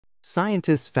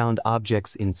Scientists found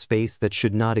objects in space that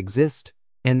should not exist,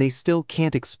 and they still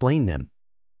can't explain them.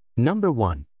 Number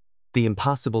 1. The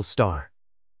impossible star.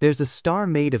 There's a star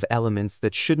made of elements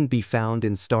that shouldn't be found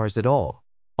in stars at all,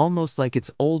 almost like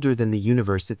it's older than the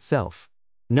universe itself.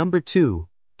 Number 2.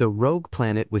 The rogue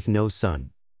planet with no sun.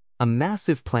 A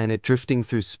massive planet drifting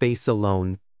through space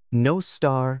alone, no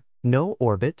star, no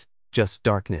orbit, just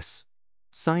darkness.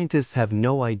 Scientists have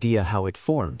no idea how it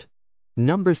formed.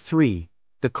 Number 3.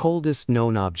 The coldest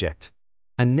known object.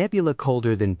 A nebula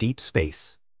colder than deep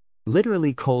space.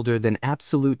 Literally colder than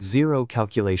absolute zero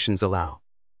calculations allow.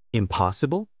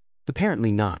 Impossible?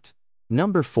 Apparently not.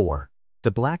 Number 4.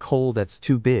 The black hole that's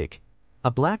too big.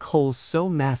 A black hole so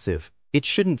massive, it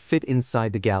shouldn't fit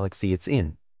inside the galaxy it's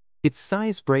in. Its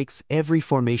size breaks every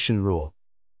formation rule.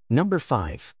 Number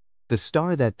 5. The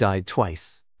star that died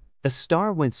twice. A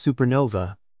star went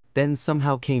supernova, then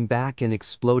somehow came back and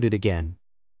exploded again.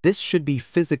 This should be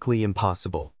physically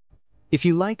impossible. If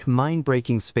you like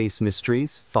mind-breaking space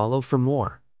mysteries, follow for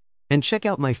more. And check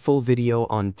out my full video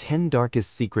on 10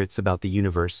 darkest secrets about the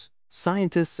universe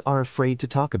scientists are afraid to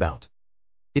talk about.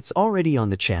 It's already on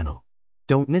the channel.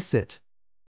 Don't miss it.